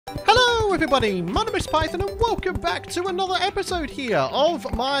Hello everybody, my name is Python and welcome back to another episode here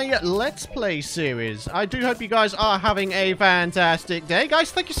of my Let's Play series. I do hope you guys are having a fantastic day.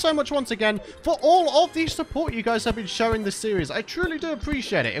 Guys, thank you so much once again for all of the support you guys have been showing this series. I truly do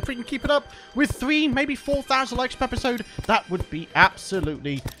appreciate it. If we can keep it up with 3,000, maybe 4,000 likes per episode, that would be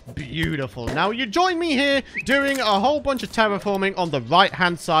absolutely beautiful. Now, you join me here doing a whole bunch of terraforming on the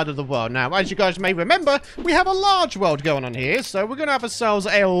right-hand side of the world. Now, as you guys may remember, we have a large world going on here, so we're going to have ourselves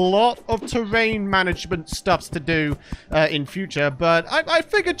a lot of terrain management stuffs to do in future, but I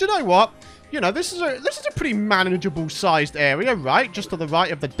figured, you know what? You know, this is a pretty manageable sized area, right? Just to the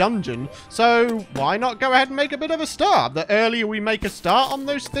right of the dungeon. So why not go ahead and make a bit of a start? The earlier we make a start on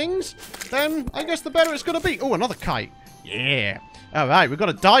those things, then I guess the better it's going to be. Oh, another kite. Yeah. All right, we've got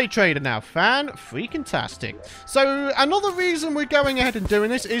a dye trader now. Fan-freaking-tastic. So, another reason we're going ahead and doing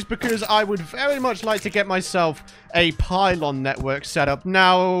this is because I would very much like to get myself a pylon network set up.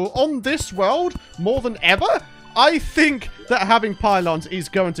 Now, on this world, more than ever, I think that having pylons is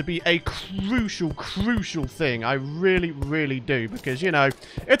going to be a crucial thing. I really, really do. Because, you know,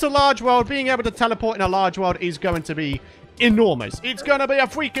 it's a large world. Being able to teleport in a large world is going to be enormous. It's going to be a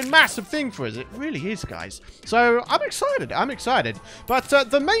freaking massive thing for us. It really is, guys. So, I'm excited. I'm excited. But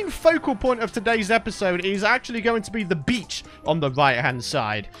the main focal point of today's episode is actually going to be the beach on the right-hand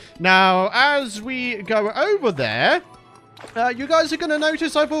side. Now, as we go over there, you guys are going to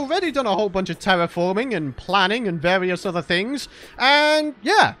notice I've already done a whole bunch of terraforming and planning and various other things. And,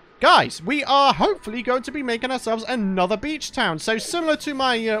 yeah. Guys, we are hopefully going to be making ourselves another beach town. So similar to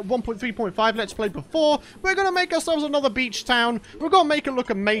my 1.3.5 Let's Play before, we're going to make ourselves another beach town. We're going to make it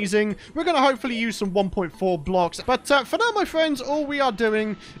look amazing. We're going to hopefully use some 1.4 blocks. But for now, my friends, all we are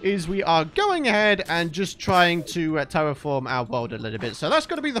doing is we are going ahead and just trying to terraform our world a little bit. So that's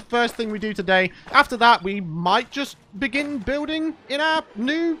going to be the first thing we do today. After that, we might just begin building in our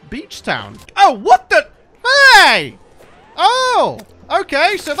new beach town. Oh, what the? Hey! Oh!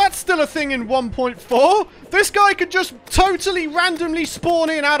 Okay, so that's still a thing in 1.4. This guy could just totally randomly spawn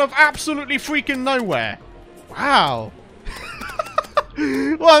in out of absolutely freaking nowhere. Wow.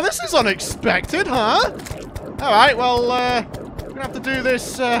 Well, this is unexpected, huh? Alright, well, we're gonna have to do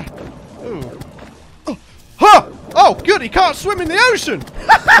this, ooh. Oh, huh! Oh, good, he can't swim in the ocean!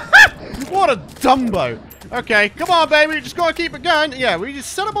 What a dumbo. Okay, come on, baby, just gotta keep it going. Yeah, we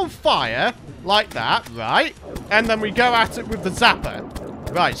just set him on fire, like that, right? And then we go at it with the zapper.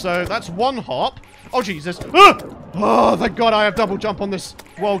 Right, so that's one hop. Oh, Jesus. Ah! Oh, thank God I have double jump on this.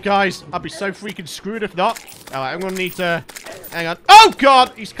 Well, guys, I'd be so freaking screwed if not. All right, I'm going to need to... Hang on. Oh,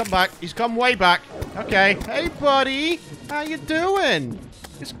 God! He's come back. He's come way back. Okay. Hey, buddy. How you doing?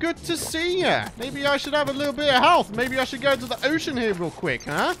 It's good to see you. Maybe I should have a little bit of health. Maybe I should go to the ocean here real quick,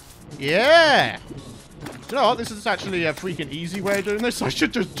 huh? Yeah. You know what? This is actually a freaking easy way of doing this. I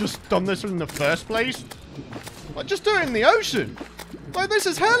should just done this in the first place. Like, just do it in the ocean. Like, this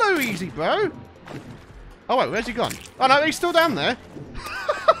is hella easy, bro. Oh, wait, where's he gone? Oh, no, he's still down there.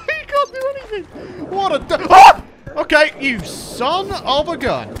 He can't do anything. What a... Ah! Okay, you son of a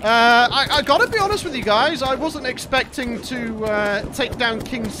gun. I gotta be honest with you guys. I wasn't expecting to take down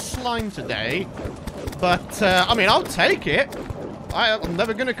King Slime today. But, I mean, I'll take it. I'm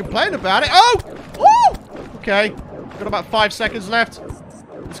never going to complain about it. Oh! Woo! Okay. Got about 5 seconds left.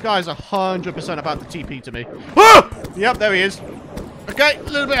 This guy's 100% about to TP to me. Ah! Yep, there he is. Okay, a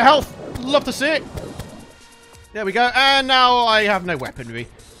little bit of health. Love to see it. There we go. And now I have no weaponry.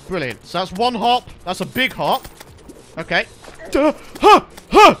 Brilliant. So that's one hop. That's a big hop. Okay.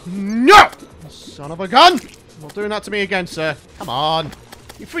 No! Son of a gun. Not doing that to me again, sir. Come on.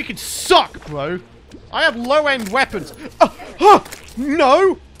 You freaking suck, bro. I have low-end weapons.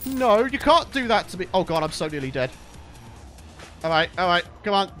 No! No, you can't do that to me. Oh, God, I'm so nearly dead. Alright, alright.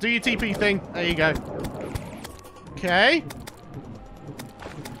 Come on, do your TP thing. There you go. Okay.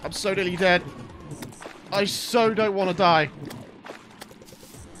 I'm so nearly dead. I so don't want to die.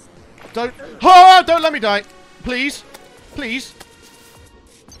 Don't... Oh, don't let me die. Please. Please.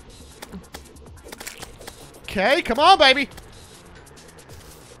 Okay, come on, baby.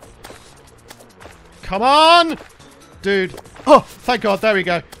 Come on. Dude. Oh, thank God. There we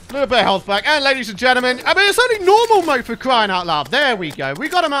go. A little bit of health back. And ladies and gentlemen, I mean, it's only normal mode for crying out loud. There we go. We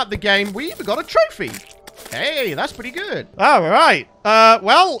got him out the game. We even got a trophy. Hey, that's pretty good. All right.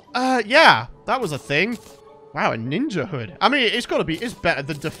 Yeah, that was a thing. Wow, a ninja hood. I mean, it's got to be, it's better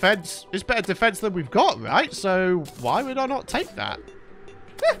than defense. It's better defense than we've got, right? So why would I not take that?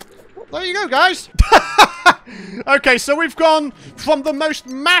 Yeah, well, there you go, guys. Okay, so we've gone from the most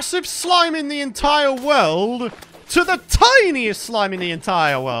massive slime in the entire world to the tiniest slime in the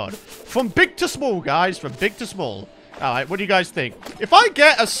entire world. From big to small, guys. From big to small. Alright, what do you guys think? If I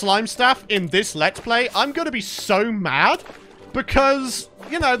get a slime staff in this Let's Play, I'm going to be so mad. Because,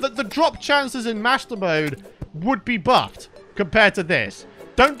 you know, the drop chances in Master Mode would be buffed compared to this.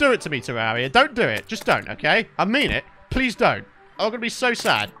 Don't do it to me, Terraria. Don't do it. Just don't, okay? I mean it. Please don't. I'm going to be so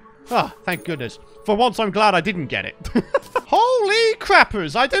sad. Oh, thank goodness. For once, I'm glad I didn't get it. Holy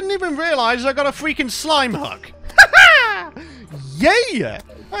crappers. I didn't even realize I got a freaking slime hook. Yeah.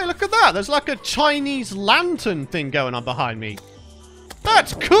 Hey, look at that. There's like a Chinese lantern thing going on behind me.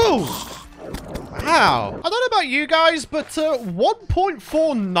 That's cool. Wow. I don't know about you guys, but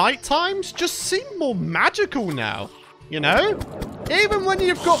 1.4 night times just seem more magical now. You know? Even when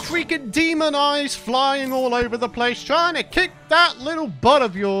you've got freaking demon eyes flying all over the place trying to kick that little butt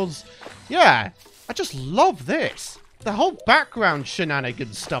of yours. Yeah, I just love this. The whole background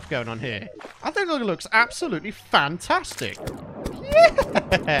shenanigans stuff going on here. I think it looks absolutely fantastic.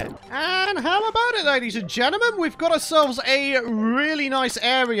 Yeah! And how about it, ladies and gentlemen? We've got ourselves a really nice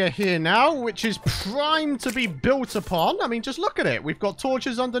area here now, which is primed to be built upon. I mean, just look at it. We've got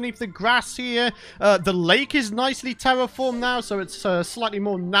torches underneath the grass here. The lake is nicely terraformed now, so it's a slightly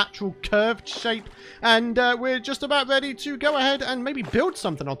more natural curved shape. And we're just about ready to go ahead and maybe build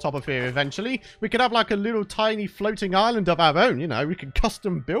something on top of here eventually. We could have like a little tiny floating island of our own, you know. We could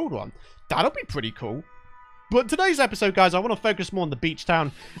custom build one. That'll be pretty cool. But today's episode, guys, I want to focus more on the beach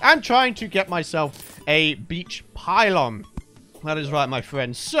town and trying to get myself a beach pylon. That is right, my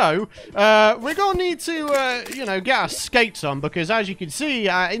friends. So, we're going to need to, you know, get our skates on because, as you can see,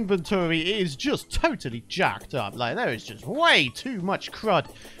 our inventory is just totally jacked up. Like, there is just way too much crud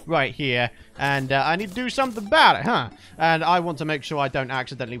right here. And I need to do something about it, huh? And I want to make sure I don't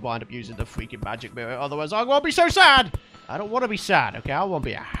accidentally wind up using the freaking magic mirror. Otherwise, I won't be so sad. I don't want to be sad, okay? I want to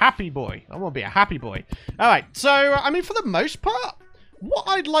be a happy boy. I want to be a happy boy. Alright, so, I mean, for the most part, what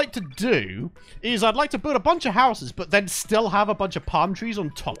I'd like to do is I'd like to build a bunch of houses, but then still have a bunch of palm trees on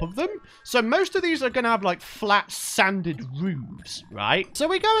top of them. So most of these are going to have, like, flat, sanded roofs, right? So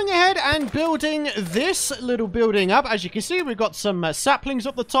we're going ahead and building this little building up. As you can see, we've got some saplings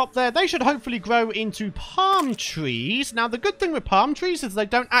up the top there. They should hopefully grow into palm trees. Now, the good thing with palm trees is they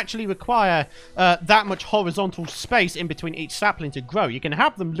don't actually require that much horizontal space in between each sapling to grow. You can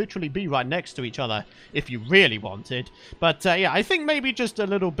have them literally be right next to each other if you really wanted. But, yeah, I think maybe just a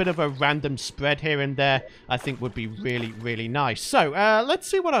little bit of a random spread here and there I think would be really, really nice. So, let's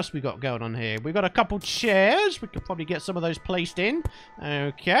see what else we got going on here. We've got a couple chairs. We could probably get some of those placed in.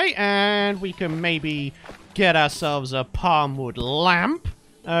 Okay, and we can maybe get ourselves a palmwood lamp.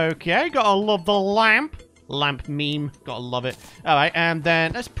 Okay, gotta love the lamp. Lamp meme. Gotta love it. Alright, and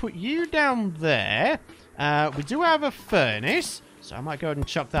then let's put you down there. We do have a furnace. So I might go ahead and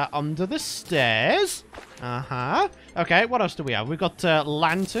chuck that under the stairs. Uh-huh. Okay, what else do we have? We've got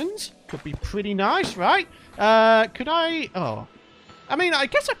lanterns. Could be pretty nice, right? Could I... Oh. I mean, I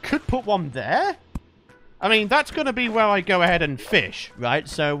guess I could put one there. I mean, that's going to be where I go ahead and fish, right?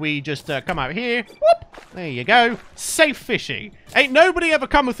 So we just come out here. Whoop! There you go. Safe fishing. Ain't nobody ever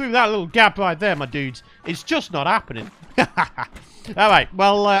coming through that little gap right there, my dudes. It's just not happening. Alright,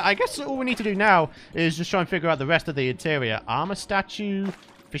 well, I guess all we need to do now is just try and figure out the rest of the interior. Armor statue,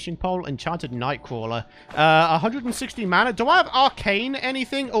 fishing pole, enchanted nightcrawler. 160 mana. Do I have arcane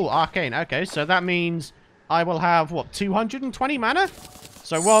anything? Oh, arcane. Okay, so that means I will have, what, 220 mana?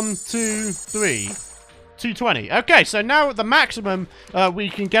 So 1, 2, 3, 220. Okay, so now the maximum we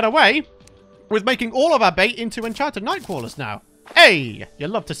can get away with making all of our bait into enchanted nightcrawlers now. Hey, you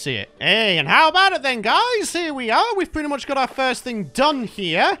love to see it. Hey, and how about it then, guys? Here we are. We've pretty much got our first thing done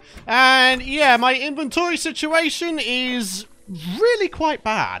here. And yeah, my inventory situation is really quite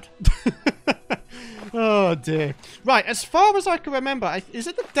bad. Oh, dear. Right, as far as I can remember, is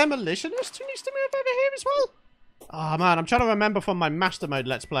it the demolitionist who needs to move over here as well? Oh, man, I'm trying to remember from my Master Mode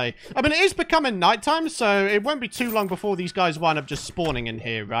Let's Play. I mean, it is becoming nighttime, so it won't be too long before these guys wind up just spawning in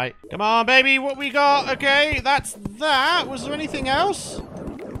here, right? Come on, baby, what we got? Okay, that's that. Was there anything else?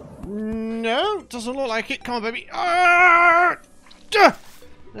 No, doesn't look like it. Come on, baby. There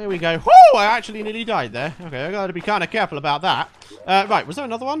we go. Whoo, I actually nearly died there. Okay, I gotta be kind of careful about that. Right, was there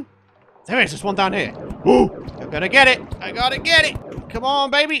another one? There is, there's one down here. Woo! I gotta get it. I gotta get it. Come on,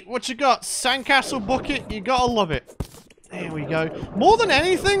 baby. What you got? Sandcastle bucket. You gotta love it. There we go. More than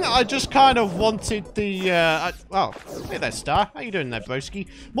anything, I just kind of wanted the, well, hey there, Star. How you doing there, broski?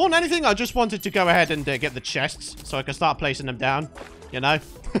 More than anything, I just wanted to go ahead and get the chests so I can start placing them down. You know?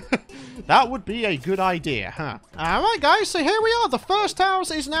 That would be a good idea, huh? Alright, guys, so here we are. The first house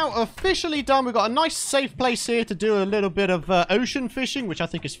is now officially done. We've got a nice safe place here to do a little bit of ocean fishing, which I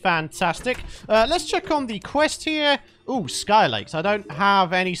think is fantastic. Let's check on the quest here. Ooh, Skylakes. I don't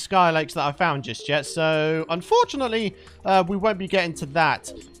have any Skylakes that I found just yet, so unfortunately, we won't be getting to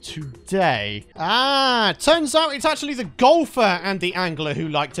that today. Ah, turns out it's actually the golfer and the angler who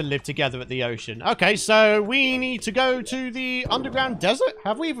like to live together at the ocean. Okay, so we need to go to the underground desert.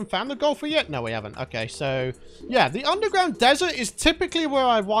 Have we even found the golfer yet? No, we haven't. Okay, so yeah, the underground desert is typically where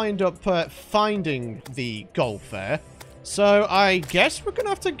I wind up finding the golfer. So I guess we're going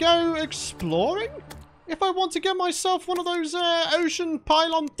to have to go exploring if I want to get myself one of those ocean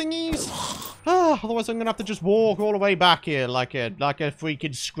pylon thingies. Otherwise, I'm going to have to just walk all the way back here like a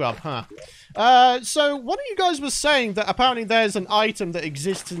freaking scrub, huh? So one of you guys was saying that apparently there's an item that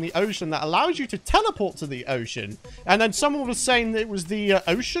exists in the ocean that allows you to teleport to the ocean. And then someone was saying that it was the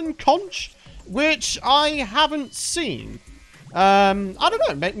ocean conch, which I haven't seen. I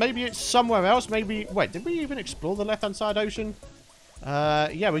don't know. Maybe it's somewhere else. Maybe... Wait, did we even explore the left-hand side ocean?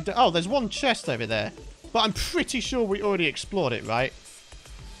 Yeah, we did. Oh, there's one chest over there. But I'm pretty sure we already explored it, right?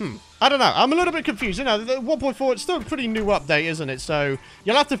 I don't know. I'm a little bit confused. You know, the 1.4, it's still a pretty new update, isn't it? So,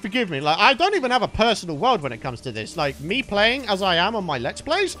 you'll have to forgive me. Like, I don't even have a personal world when it comes to this. Like, me playing as I am on my Let's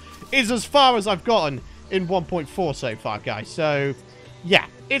Plays is as far as I've gotten in 1.4 so far, guys. So, yeah,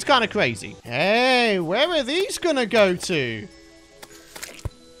 it's kind of crazy. Hey, where are these gonna go to?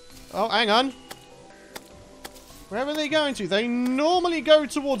 Oh, hang on. Where are they going to? They normally go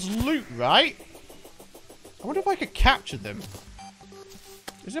towards loot, right? I wonder if I could capture them.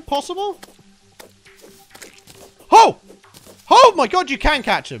 Is it possible? Oh! Oh my god, you can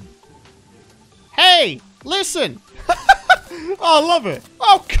catch them. Hey, listen. Oh, I love it.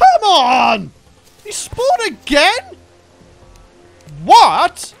 Oh, come on! You spawned again?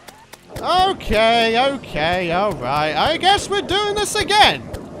 What? Okay, alright. I guess we're doing this again.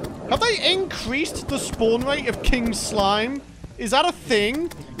 Have they increased the spawn rate of King Slime? Is that a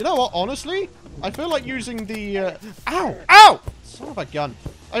thing? You know what, honestly? I feel like using the, Ow! Ow! Son of a gun.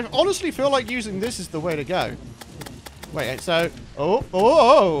 I honestly feel like using this is the way to go. Wait, so...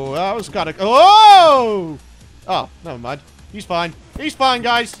 Oh, that was kind of... Oh! Oh, never mind. He's fine. He's fine,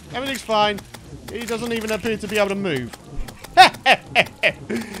 guys. Everything's fine. He doesn't even appear to be able to move.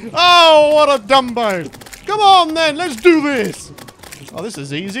 Oh, what a Dumbo! Come on, then. Let's do this. Oh, this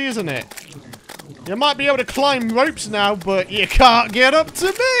is easy, isn't it? You might be able to climb ropes now, but you can't get up to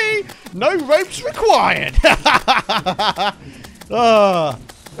me. No ropes required.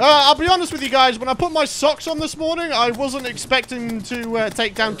 I'll be honest with you guys. When I put my socks on this morning, I wasn't expecting to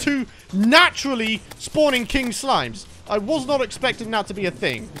take down two naturally spawning king slimes. I was not expecting that to be a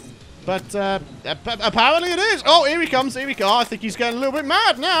thing. But apparently it is. Oh, here he comes. Here we go. I think he's getting a little bit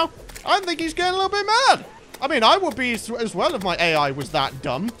mad now. I think he's getting a little bit mad. I mean, I would be as well if my AI was that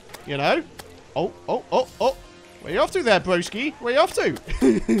dumb, you know? Oh. Where you off to there, broski? Where you off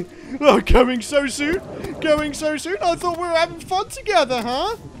to? Oh, coming so soon? Going so soon? I thought we were having fun together,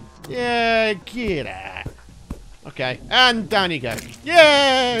 huh? Yeah, get out. Okay, and down you go.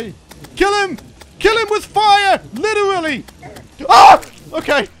 Yay! Kill him! Kill him with fire! Literally! Ah!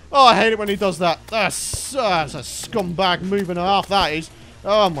 Okay. Oh, I hate it when he does that. That's a scumbag move and a half, that is.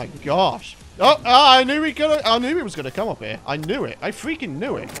 Oh, my gosh. Oh, I knew he was gonna come up here. I knew it. I freaking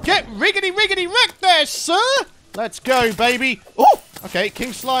knew it. Get riggedy wrecked there, sir! Let's go, baby. Oh, okay.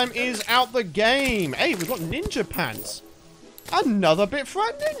 King Slime is out the game. Hey, we've got ninja pants. Another bit for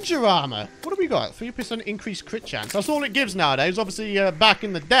our ninja armor. What have we got? 3% increased crit chance. That's all it gives nowadays. Obviously, back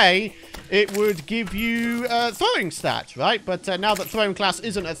in the day, it would give you throwing stats, right? But now that throwing class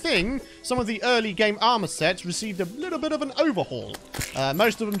isn't a thing, some of the early game armor sets received a little bit of an overhaul.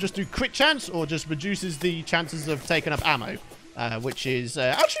 Most of them just do crit chance or just reduces the chances of taking up ammo. Which is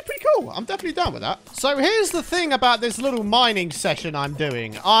actually pretty cool. I'm definitely down with that. So here's the thing about this little mining session I'm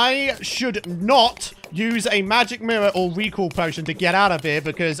doing. I should not use a magic mirror or recall potion to get out of here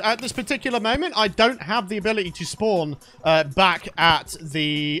because at this particular moment, I don't have the ability to spawn back at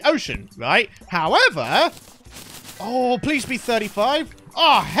the ocean, right? However... Oh, please be 35.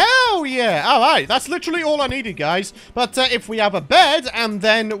 Oh, hell yeah. All right. That's literally all I needed, guys. But if we have a bed and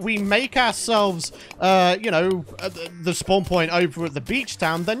then we make ourselves, you know, the spawn point over at the beach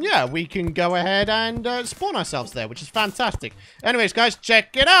town, then yeah, we can go ahead and spawn ourselves there, which is fantastic. Anyways, guys,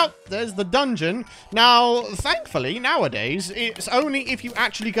 check it out. There's the dungeon. Now, thankfully, nowadays, it's only if you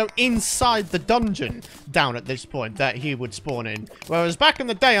actually go inside the dungeon down at this point that he would spawn in. Whereas back in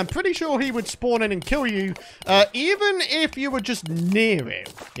the day, I'm pretty sure he would spawn in and kill you, even if you were just near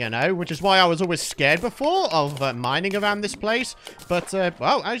it, you know, which is why I was always scared before of mining around this place. But,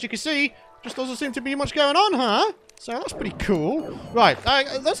 well, as you can see, just doesn't seem to be much going on, huh? So that's pretty cool. Right,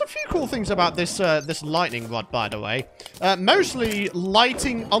 there's a few cool things about this this lightning rod, by the way. Mostly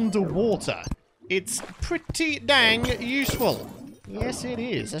lighting underwater it's pretty dang useful. Yes, it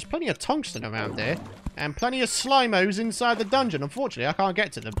is. There's plenty of tungsten around there. And plenty of Slimos inside the dungeon. Unfortunately, I can't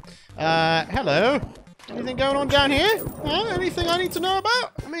get to them. Hello? Anything going on down here? Anything I need to know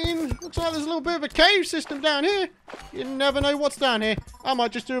about? I mean, looks like there's a little bit of a cave system down here. You never know what's down here. I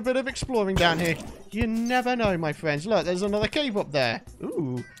might just do a bit of exploring down here. You never know, my friends. Look, there's another cave up there.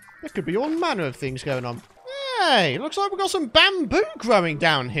 Ooh, there could be all manner of things going on. Hey, looks like we've got some bamboo growing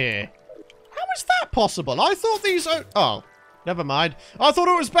down here. How is that possible? I thought these... Oh, never mind. I thought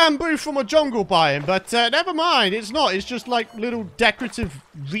it was bamboo from a jungle biome, but never mind. It's not. It's just like little decorative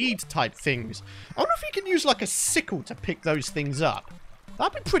reed type things. I wonder if you can use like a sickle to pick those things up.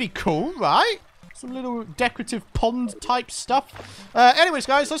 That'd be pretty cool, right? Some little decorative pond type stuff. Anyways,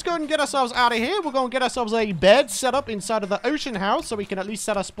 guys, let's go and get ourselves out of here. We're going to get ourselves a bed set up inside of the ocean house so we can at least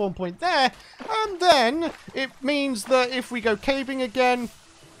set our spawn point there. And then it means that if we go caving again,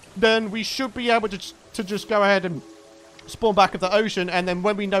 then we should be able to just go ahead and spawn back at the ocean. And then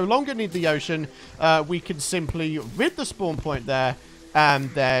when we no longer need the ocean, we can simply rid the spawn point there and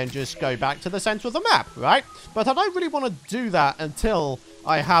then just go back to the center of the map, right? But I don't really want to do that until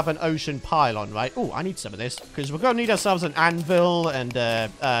I have an ocean pylon, right? Oh, I need some of this because we're going to need ourselves an anvil and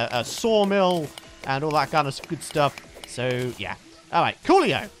a sawmill and all that kind of good stuff. So, yeah. All right,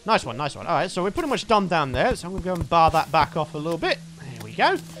 coolio. Nice one, nice one. All right, so we're pretty much done down there. So I'm going to go and bar that back off a little bit. There we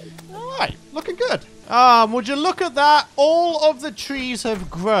go. All right, looking good. Would you look at that? All of the trees have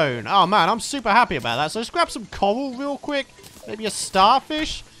grown. Oh, man, I'm super happy about that. So let's grab some coral real quick. Maybe a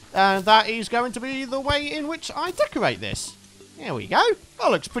starfish. And that is going to be the way in which I decorate this. There we go. That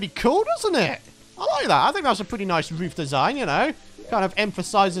looks pretty cool, doesn't it? I like that. I think that's a pretty nice roof design, you know. Kind of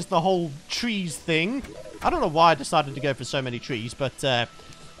emphasizes the whole trees thing. I don't know why I decided to go for so many trees, but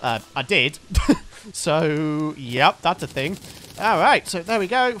I did. So, yep, that's a thing. All right, so there we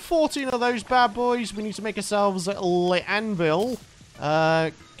go. 14 of those bad boys. We need to make ourselves an anvil.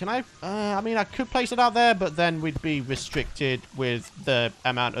 Can I? I mean, I could place it out there, but then we'd be restricted with the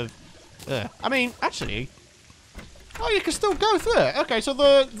amount of... I mean, actually... Oh, you can still go through it. Okay, so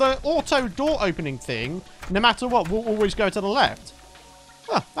the auto door opening thing, no matter what, will always go to the left.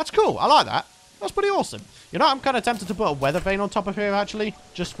 Huh, that's cool. I like that. That's pretty awesome. You know, I'm kind of tempted to put a weather vane on top of here, actually,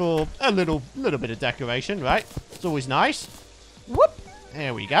 just for a little bit of decoration, right? It's always nice. Whoop.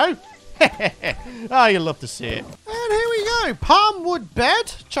 There we go. Oh, you love to see it. And here we go. Palm wood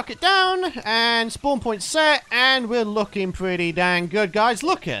bed. Chuck it down. And spawn point set. And we're looking pretty dang good, guys.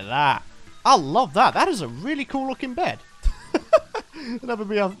 Look at that. I love that. That is a really cool looking bed. Never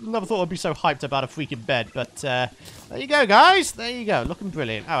thought I'd be so hyped about a freaking bed. But there you go, guys. There you go. Looking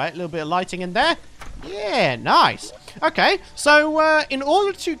brilliant. All right. A little bit of lighting in there. Yeah, nice. Okay. So in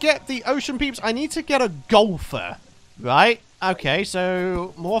order to get the ocean peeps, I need to get a golfer. Right? Okay,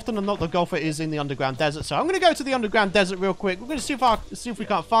 so more often than not, the golfer is in the underground desert. So I'm going to go to the underground desert real quick. We're going to see if we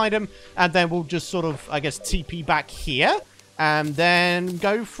can't find him. And then we'll just sort of, I guess, TP back here. And then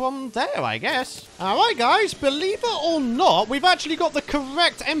go from there, I guess. All right, guys. Believe it or not, we've actually got the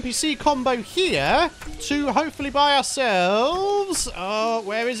correct NPC combo here to hopefully buy ourselves... Oh,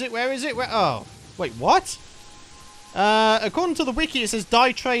 where is it? Where is it? Oh, wait, what? According to the wiki, it says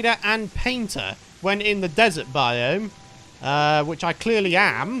dye trader and painter when in the desert biome. Which I clearly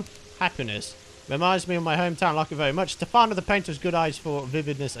am. Happiness. Reminds me of my hometown. Like it very much. Stefano the painter's good eyes for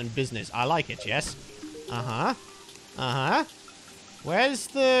vividness and business. I like it, yes. Uh-huh. Uh-huh. Where's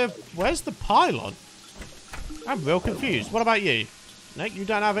the pylon? I'm real confused. What about you? No, you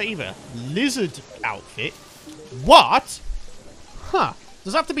don't have it either. Lizard outfit? What? Huh.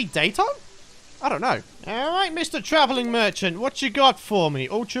 Does it have to be daytime? I don't know. Alright, Mr. Traveling Merchant, what you got for me?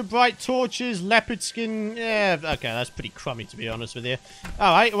 Ultra bright torches, leopard skin... Yeah, okay, that's pretty crummy to be honest with you.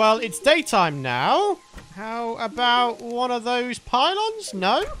 Alright, well, it's daytime now. How about one of those pylons?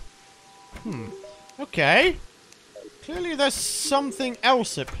 No? Okay. Clearly there's something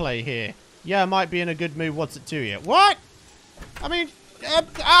else at play here. Yeah, I might be in a good mood. What's it to you? What? I mean,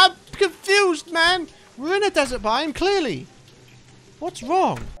 I'm confused, man. We're in a desert biome, clearly. What's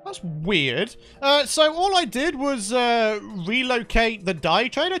wrong? That's weird. So all I did was relocate the dye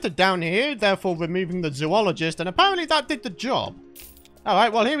trader to down here, therefore removing the zoologist, and apparently that did the job.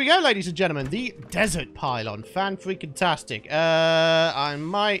 Alright, well here we go, ladies and gentlemen. The desert pylon. Fan-freaking-tastic. I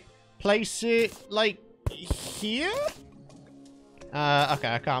might place it, like, here? Okay,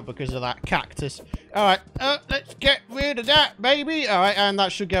 I can't because of that cactus. Alright, let's get rid of that, baby. Alright, and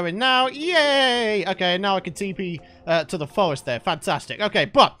that should go in now. Yay! Okay, now I can TP to the forest there. Fantastic. Okay,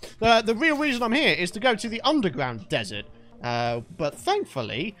 but the real reason I'm here is to go to the underground desert. But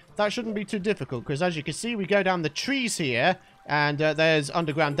thankfully, that shouldn't be too difficult, because as you can see, we go down the trees here, And there's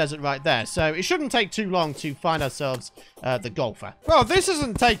underground desert right there. So it shouldn't take too long to find ourselves the golfer. Well, this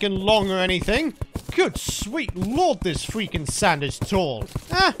isn't taking long or anything. Good sweet lord, this freaking sand is tall.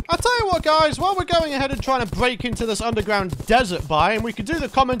 I'll tell you what, guys. While we're going ahead and trying to break into this underground desert biome, we could do the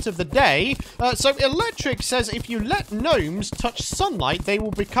comment of the day. So Electric says if you let gnomes touch sunlight, they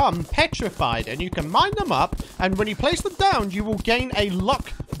will become petrified. And you can mine them up. And when you place them down, you will gain a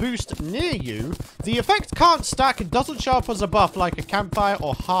luck boost near you. The effect can't stack. It doesn't show up as a buff like a campfire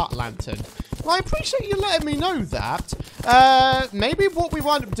or heart lantern. Well, I appreciate you letting me know that. Maybe what we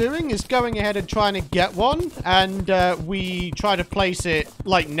wind up doing is going ahead and trying to get one, and we try to place it,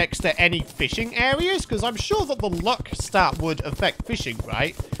 like, next to any fishing areas, because I'm sure that the luck stat would affect fishing,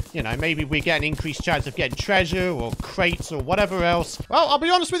 right? You know, maybe we get an increased chance of getting treasure or crates or whatever else. Well, I'll be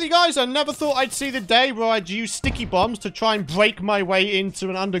honest with you guys, I never thought I'd see the day where I'd use sticky bombs to try and break my way into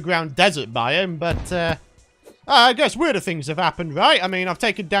an underground desert biome, but, I guess weirder things have happened, right? I mean, I've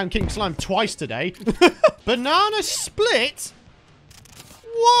taken down King Slime twice today. Banana split?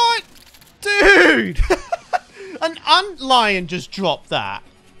 What? Dude! An ant lion just dropped that.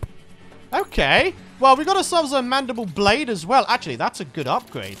 Okay. Well, we got ourselves a mandible blade as well. Actually, that's a good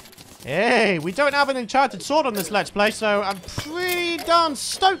upgrade. Hey, we don't have an enchanted sword on this Let's Play, so I'm pretty darn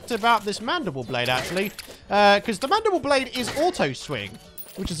stoked about this mandible blade, actually. Because the mandible blade is auto swing.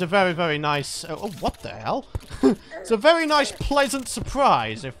 Which is a very, very nice... oh, what the hell? It's a very nice, pleasant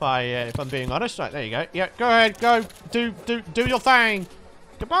surprise, if I'm being honest. Right, there you go. Yeah, go ahead, go. Do your thing.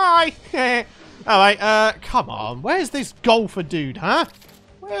 Goodbye. Alright, come on. Where's this golfer dude, huh?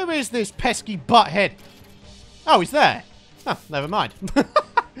 Where is this pesky butthead? Oh, he's there. Oh, never mind.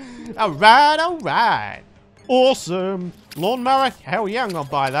 Alright, alright. Awesome. Lawnmower? Hell yeah, I'm gonna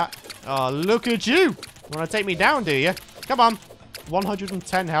buy that. Oh, look at you. Wanna take me down, do you? Come on.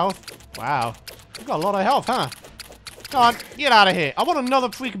 110 health. Wow. You've got a lot of health, huh? Come on, get out of here. I want another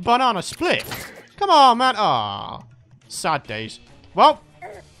freaking banana split. Come on, man. Aw. Sad days. Well,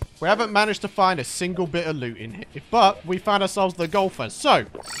 we haven't managed to find a single bit of loot in here, but we found ourselves the golfer. So,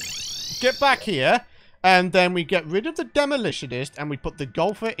 get back here, and then we get rid of the demolitionist, and we put the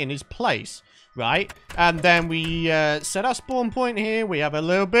golfer in his place, right? And then we set our spawn point here. We have a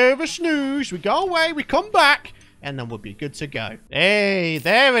little bit of a snooze. We go away. We come back. And then we'll be good to go. Hey,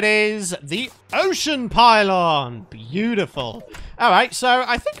 there it is. The ocean pylon. Beautiful. All right, so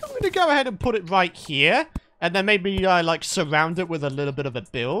I think I'm going to go ahead and put it right here. And then maybe, like, surround it with a little bit of a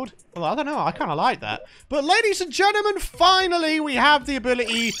build. Well, I don't know. I kind of like that. But, ladies and gentlemen, finally, we have the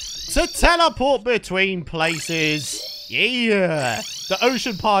ability to teleport between places. Yeah! The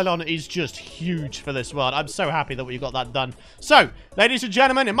ocean pylon is just huge for this world. I'm so happy that we got that done. So, ladies and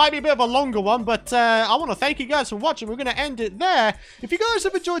gentlemen, it might be a bit of a longer one, but I want to thank you guys for watching. We're going to end it there. If you guys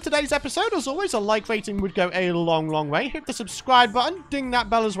have enjoyed today's episode, as always, a like rating would go a long, long way. Hit the subscribe button, ding that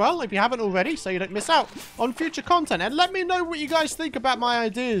bell as well if you haven't already, so you don't miss out on future content. And let me know what you guys think about my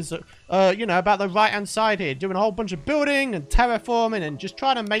ideas, you know, about the right-hand side here. Doing a whole bunch of building and terraforming and just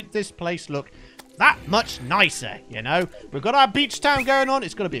trying to make this place look that much nicer, you know. We've got our beach town going on.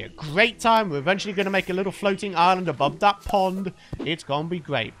 It's going to be a great time. We're eventually going to make a little floating island above that pond. It's going to be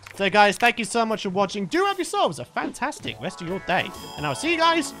great. So, guys, thank you so much for watching. Do have yourselves a fantastic rest of your day. And I'll see you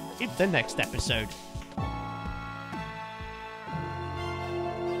guys in the next episode.